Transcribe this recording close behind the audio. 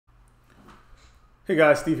Hey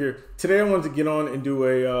guys, Steve here. Today I wanted to get on and do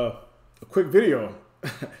a quick video. I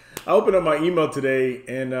opened up my email today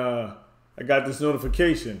and I got this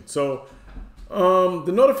notification. So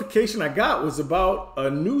the notification I got was about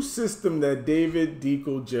a new system that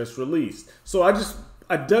Dekel just released. So I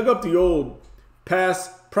dug up the old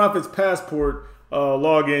Profits Passport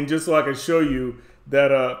login just so I could show you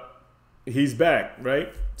that he's back,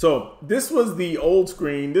 right? So this was the old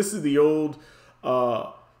screen. This is the old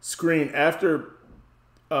screen after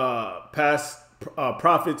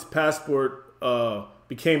Profits Passport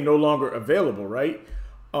became no longer available, right?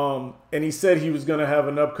 And he said he was going to have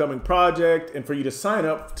an upcoming project and for you to sign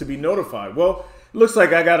up to be notified. Well, it looks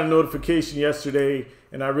like I got a notification yesterday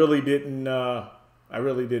and I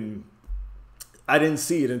didn't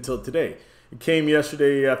see it until today. It came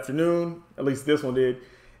yesterday afternoon, at least this one did.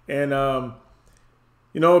 And,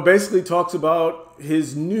 it basically talks about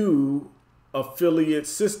his new affiliate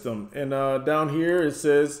system. And down here it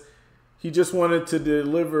says he just wanted to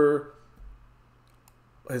deliver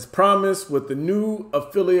his promise with the new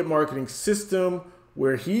affiliate marketing system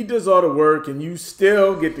where he does all the work and you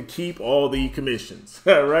still get to keep all the commissions,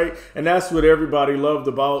 right? And that's what everybody loved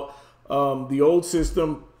about the old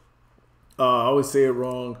system. I always say it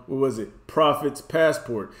wrong. What was it? Profits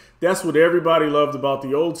Passport. That's what everybody loved about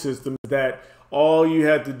the old system, that all you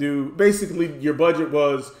had to do, basically your budget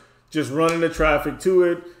was just running the traffic to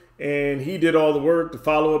it, and he did all the work, the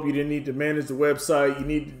follow-up. You didn't need to manage the website.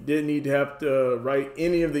 You didn't need to have to write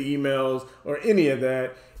any of the emails or any of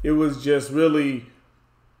that. It was just really,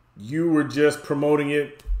 you were just promoting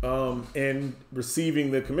it and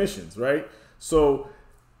receiving the commissions, right? So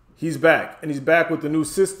he's back, and he's back with the new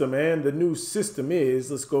system, and the new system is,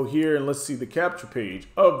 let's go here and let's see the capture page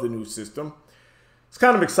of the new system. It's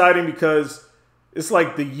kind of exciting because it's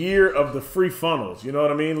like the year of the free funnels. You know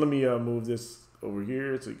what I mean? Let me move this over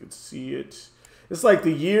here so you can see it. It's like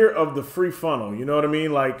the year of the free funnel. You know what I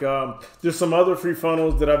mean? Like there's some other free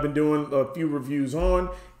funnels that I've been doing a few reviews on.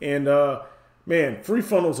 And man, free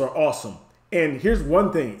funnels are awesome. And here's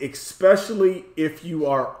one thing, especially if you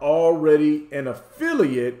are already an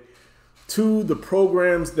affiliate to the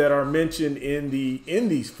programs that are mentioned in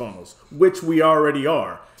these funnels, which we already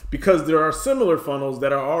are, because there are similar funnels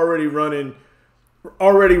that are already running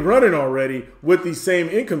with these same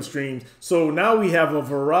income streams. So now we have a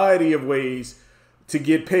variety of ways to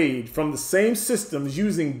get paid from the same systems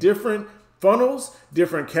using different funnels,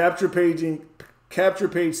 different capture page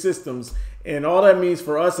systems. And all that means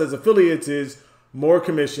for us as affiliates is more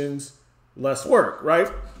commissions, less work,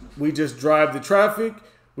 right? We just drive the traffic,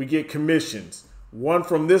 we get commissions. One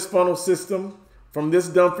from this funnel system, from this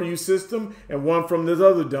done for you system, and one from this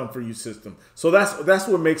other done for you system. So that's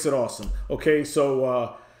what makes it awesome. Okay,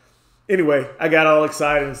 so anyway, I got all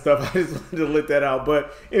excited and stuff. I just wanted to let that out.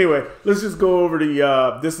 But anyway, let's just go over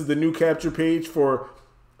this is the new capture page for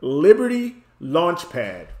Liberty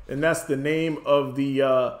Launchpad, and that's the name of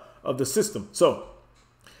the system. So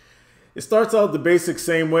it starts out the basic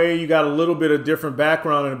same way. You got a little bit of different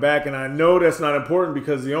background in the back, and I know that's not important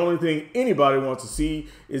because the only thing anybody wants to see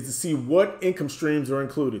is to see what income streams are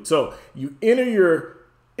included. So you enter your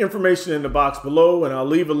information in the box below, and I'll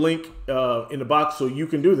leave a link in the box so you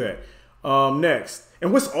can do that. Next,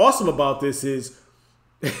 and what's awesome about this is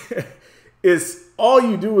all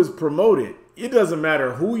you do is promote it. It doesn't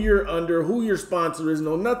matter who you're under, who your sponsor is,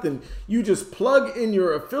 no nothing. You just plug in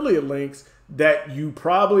your affiliate links that you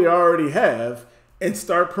probably already have and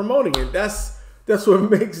start promoting it. That's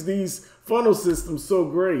what makes these funnel systems so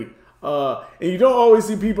great. And you don't always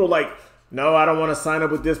see people like, no, I don't want to sign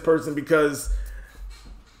up with this person because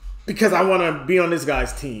I want to be on this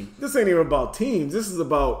guy's team. This ain't even about teams. This is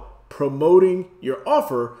about promoting your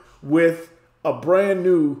offer with a brand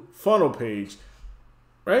new funnel page,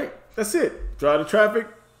 right? That's it. Drive the traffic,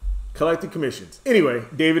 collect the commissions. Anyway,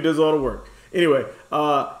 David does all the work. Anyway,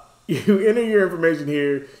 you enter your information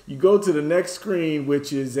here. You go to the next screen,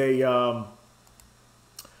 which is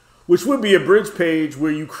which would be a bridge page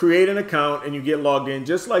where you create an account and you get logged in,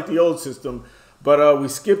 just like the old system. But we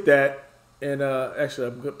skipped that, and actually,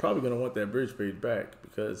 I'm probably gonna want that bridge page back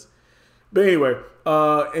because. But anyway,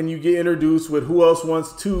 and you get introduced with who else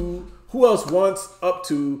wants up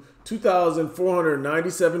to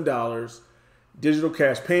 $2,497 digital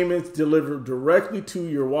cash payments delivered directly to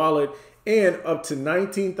your wallet, and up to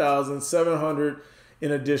 $19,700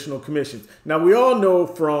 in additional commissions. Now, we all know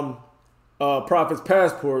from Profits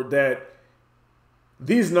Passport that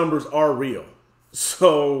these numbers are real.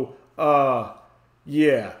 So,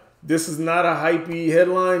 yeah, this is not a hypey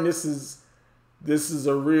headline. This is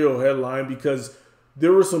a real headline because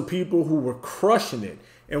there were some people who were crushing it.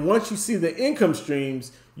 And once you see the income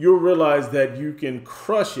streams, you'll realize that you can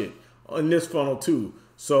crush it on this funnel too.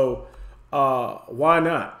 So why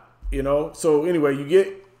not? You know, so anyway, you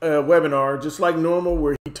get a webinar just like normal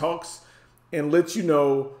where he talks and lets you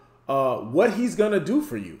know what he's going to do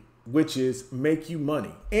for you, which is make you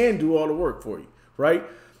money and do all the work for you, right?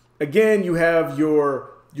 Again, you have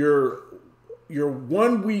your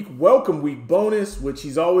 1 week welcome week bonus, which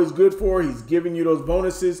he's always good for. He's giving you those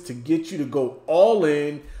bonuses to get you to go all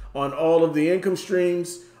in on all of the income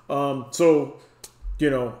streams. So, you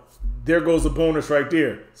know, there goes a bonus right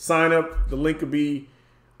there. Sign up. The link will be,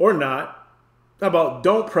 or not. How about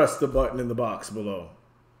don't press the button in the box below?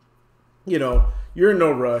 You know, you're in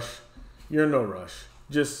no rush. You're in no rush.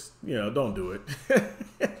 Just, you know, don't do it.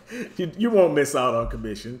 you won't miss out on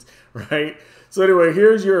commissions, right? So anyway,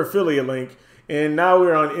 here's your affiliate link. And now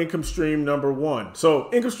we're on income stream number 1.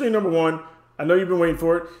 So income stream number 1, I know you've been waiting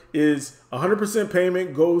for it, is 100%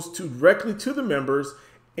 payment goes directly to the members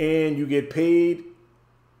and you get paid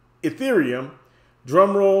Ethereum.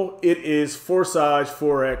 Drum roll, it is Forsage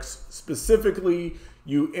Forex. Specifically,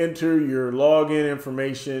 you enter your login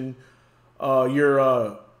information,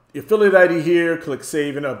 your affiliate ID here, click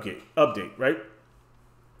save and update, right?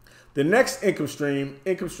 The next income stream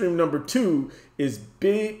number 2 is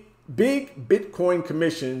big Bitcoin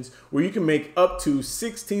commissions, where you can make up to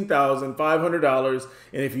 $16,500.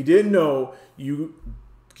 And if you didn't know, you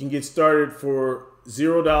can get started for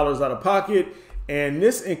 $0 out of pocket. And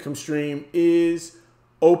this income stream is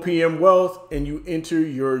OPM Wealth, and you enter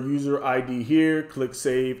your user ID here, click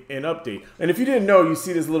save and update. And if you didn't know, you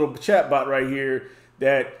see this little chat bot right here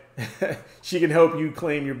that she can help you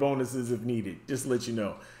claim your bonuses if needed. Just to let you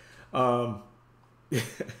know.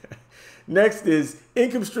 Next is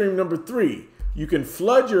income stream number 3. You can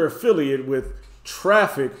flood your affiliate with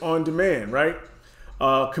traffic on demand, right?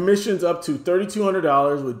 Commissions up to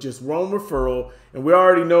 $3,200 with just one referral. And we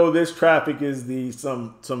already know this traffic is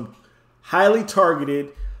some highly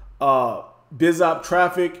targeted BizOp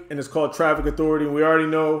traffic, and it's called Traffic Authority. And we already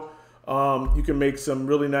know you can make some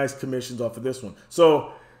really nice commissions off of this one.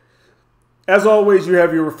 So as always, you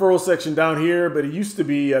have your referral section down here, but it used to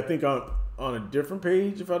be, I think, on a different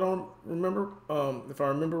page, if I don't remember, if I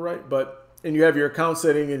remember right. And you have your account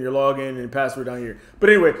setting and your login and your password down here. But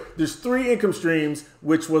anyway, there's 3 income streams,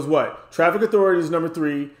 which was what? Traffic Authority is number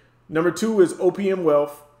 3. Number 2 is OPM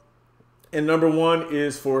Wealth. And number 1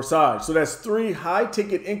 is Forsage. So that's 3 high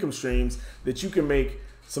ticket income streams that you can make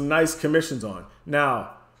some nice commissions on.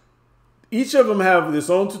 Now, each of them have this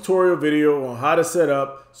own tutorial video on how to set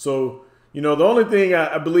up. So, you know, the only thing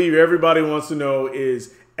I believe everybody wants to know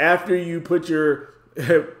is, after you put your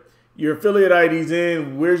affiliate IDs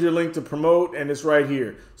in, where's your link to promote? And it's right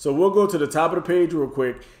here. So we'll go to the top of the page real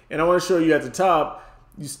quick. And I want to show you at the top,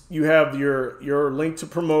 you have your link to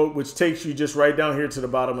promote, which takes you just right down here to the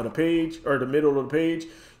bottom of the page, or the middle of the page.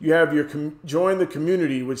 You have your join the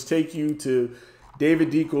community, which take you to David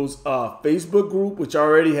Dekel's Facebook group, which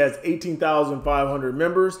already has 18,500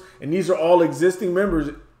 members. And these are all existing members,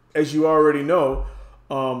 as you already know.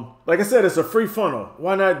 Like I said, it's a free funnel.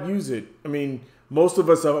 Why not use it? I mean, most of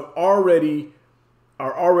us are already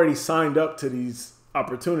signed up to these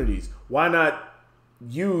opportunities.Hy not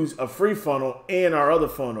use a free funnel and our other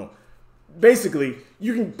funnel? Basically,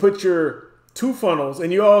 you can put your 2 funnels,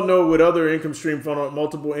 and you all know what other income stream funnel,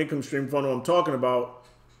 multiple income stream funnel I'm talking about.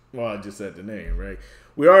 Well, I just said the name, right?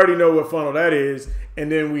 We already know what funnel that is.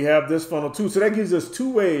 And then we have this funnel too. So that gives us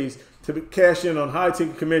 2 ways to cash in on high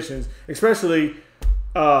ticket commissions, especially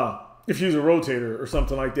if you use a rotator or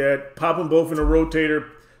something like that. Pop them both in a rotator,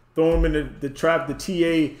 throw them in the TA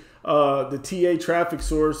traffic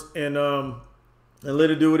source, and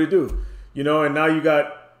let it do what it do. You know, and now you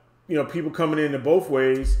got, you know, people coming in both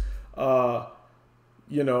ways. You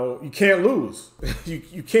know, you can't lose.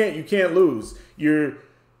 you can't lose. You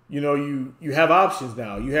have options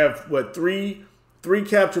now. You have what, three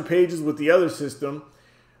capture pages with the other system,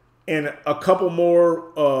 and a couple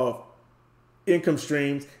more income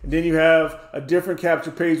streams, and then you have a different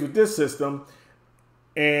capture page with this system,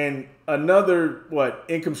 and another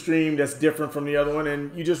income stream that's different from the other one,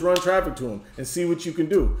 and you just run traffic to them and see what you can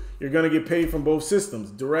do. You're going to get paid from both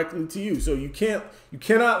systems directly to you. So you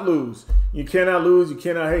cannot lose. You cannot lose. You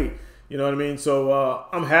cannot hate. You know what I mean? So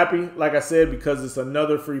I'm happy, like I said, because it's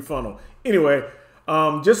another free funnel. Anyway,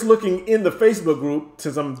 just looking in the Facebook group,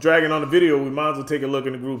 since I'm dragging on the video, we might as well take a look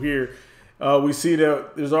in the group here. We see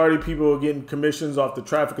that there's already people getting commissions off the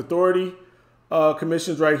Traffic Authority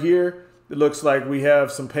commissions right here. It looks like we have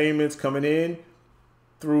some payments coming in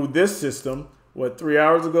through this system, 3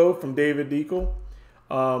 hours ago, from David Dekel.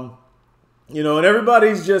 You know, and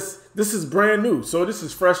everybody's just, this is brand new. So this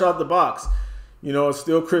is fresh out the box. You know, it's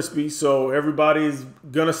still crispy. So everybody's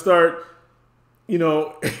going to start, you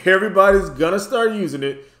know, everybody's going to start using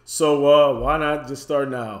it. So why not just start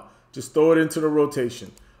now? Just throw it into the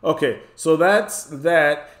rotation. Okay, so that's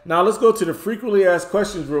that. Now let's go to the frequently asked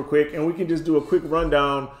questions real quick, and we can just do a quick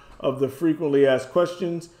rundown of the frequently asked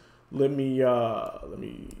questions. Let me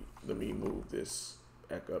move this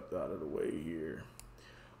back up out of the way here.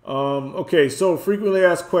 Okay, so frequently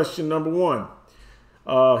asked question number 1.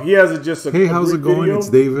 He has just a hey, how's it going? Video. It's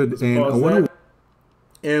David, and I wonder.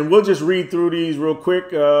 And we'll just read through these real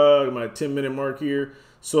quick. My 10-minute mark here.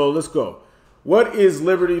 So let's go. What is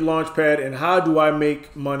Liberty Launchpad and how do I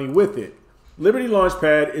make money with it? Liberty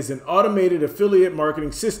Launchpad is an automated affiliate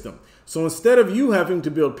marketing system. So instead of you having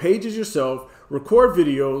to build pages yourself, record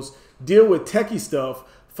videos, deal with techie stuff,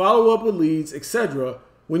 follow up with leads, etc.,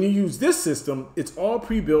 when you use this system, it's all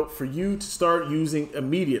pre-built for you to start using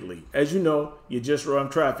immediately. As you know, you just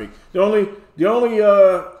run traffic. The only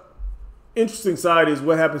interesting side is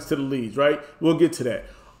what happens to the leads, right? We'll get to that.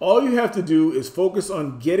 All you have to do is focus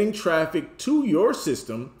on getting traffic to your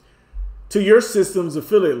system, to your system's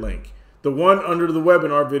affiliate link, the one under the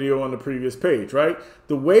webinar video on the previous page, right?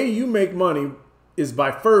 The way you make money is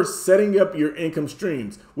by first setting up your income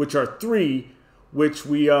streams, which are 3, which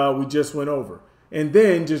we just went over. And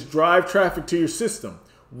then just drive traffic to your system.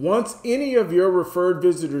 Once any of your referred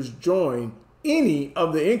visitors join any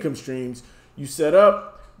of the income streams you set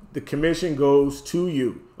up, the commission goes to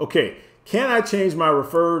you. Okay, can I change my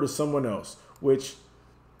refer to someone else? Which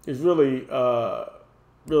is really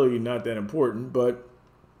not that important, but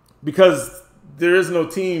because there is no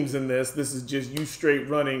teams in this is just you straight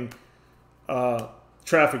running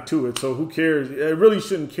traffic to it. So who cares? I really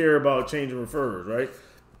shouldn't care about changing referrers, right?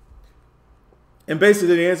 And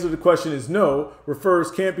basically the answer to the question is no,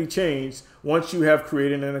 referrers can't be changed once you have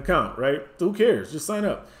created an account, right? So who cares? Just sign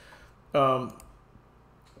up.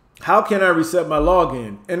 How can I reset my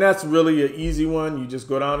login? And that's really an easy one. You just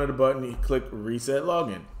go down to the button, you click reset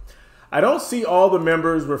login. I don't see all the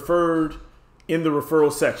members referred in the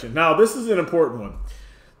referral section. Now, this is an important one.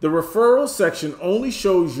 The referral section only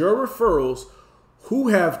shows your referrals who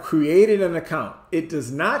have created an account. It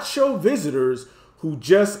does not show visitors who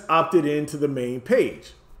just opted into the main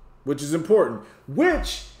page, which is important,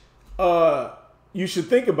 which you should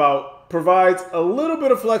think about, provides a little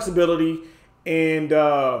bit of flexibility and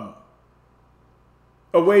a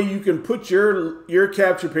way you can put your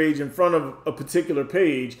capture page in front of a particular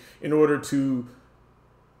page in order to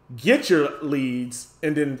get your leads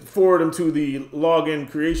and then forward them to the login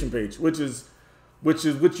creation page, which is what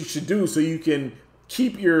you should do so you can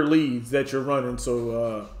keep your leads that you're running.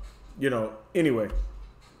 So, anyway,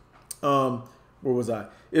 where was I?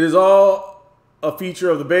 It is all a feature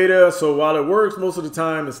of the beta. So while it works most of the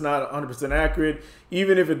time, it's not 100% accurate.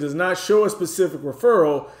 Even if it does not show a specific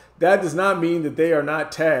referral, that does not mean that they are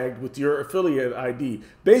not tagged with your affiliate ID.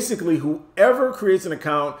 Basically, whoever creates an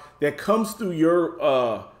account that comes through your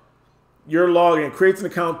login, creates an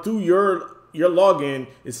account through your login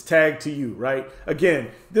is tagged to you, right? Again,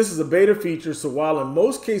 this is a beta feature, so while in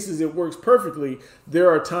most cases it works perfectly, there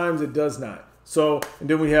are times it does not. So, and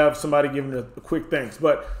then we have somebody giving a quick thanks,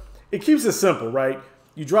 but it keeps it simple, right?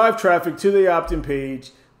 You drive traffic to the opt-in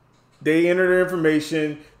page, they enter their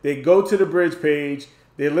information, they go to the bridge page,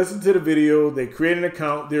 they listen to the video, they create an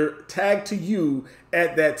account, they're tagged to you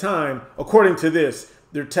at that time. According to this,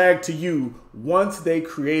 they're tagged to you once they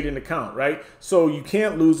create an account, right? So you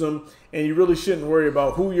can't lose them, and you really shouldn't worry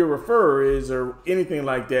about who your referrer is or anything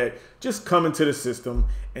like that. Just come into the system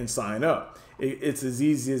and sign up. It's as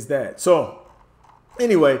easy as that. So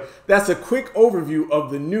anyway, that's a quick overview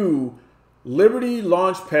of the new Liberty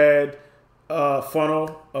Launchpad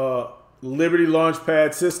funnel, Liberty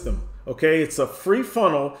Launchpad system. Okay, it's a free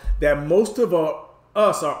funnel that most of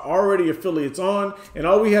us are already affiliates on, and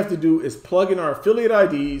all we have to do is plug in our affiliate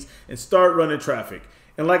IDs and start running traffic.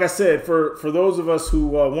 And like I said, for those of us who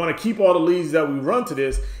want to keep all the leads that we run to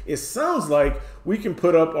this, it sounds like we can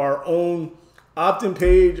put up our own opt-in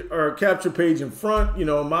page or capture page in front,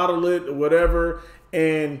 model it or whatever,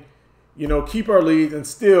 and keep our leads and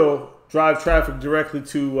still drive traffic directly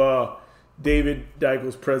to David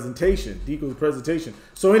Dekel's presentation.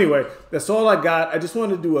 So anyway, that's all I got. I just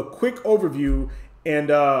wanted to do a quick overview. And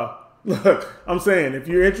look, I'm saying if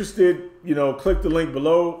you're interested, click the link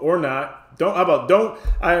below or not.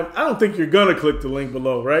 I don't think you're gonna click the link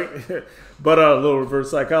below, right? But a little reverse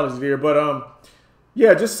psychology here. But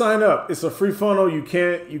yeah, just sign up. It's a free funnel. You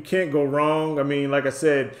can't go wrong. I mean, like I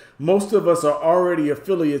said, most of us are already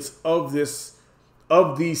affiliates of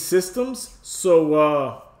these systems.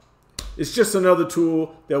 So it's just another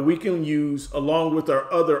tool that we can use along with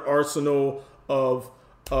our other arsenal of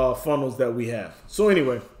funnels that we have. So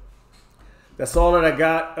anyway, that's all that I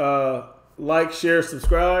got. Like, share,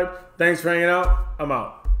 subscribe. Thanks for hanging out. I'm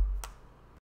out.